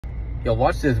Yo,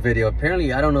 watch this video.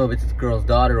 Apparently, I don't know if it's this girl's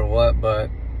daughter or what, but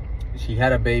she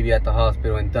had a baby at the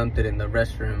hospital and dumped it in the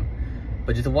restroom.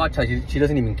 But just watch how she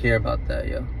doesn't even care about that,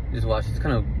 yo. Just watch. It's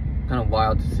kind of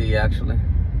wild to see, actually.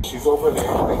 She's over there.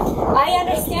 I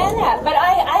understand that, but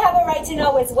I have a right to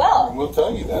know as well. We'll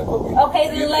tell you that. But okay,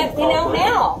 then let me know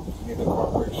now. You need the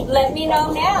cooperation. Let me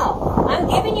know now. I'm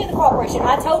giving you the cooperation.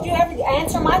 I told you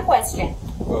answer my question.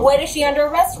 Well, what is she under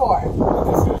arrest for?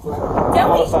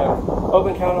 Homicide.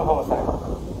 Open count of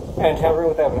homicide. And tampering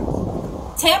with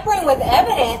evidence. Tampering with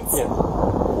evidence? Yes.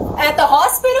 At the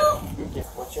hospital? Yes.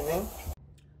 What's your name?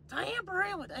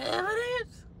 Tampering with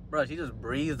evidence? Bro, she just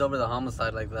breezed over the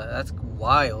homicide like that. That's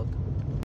wild.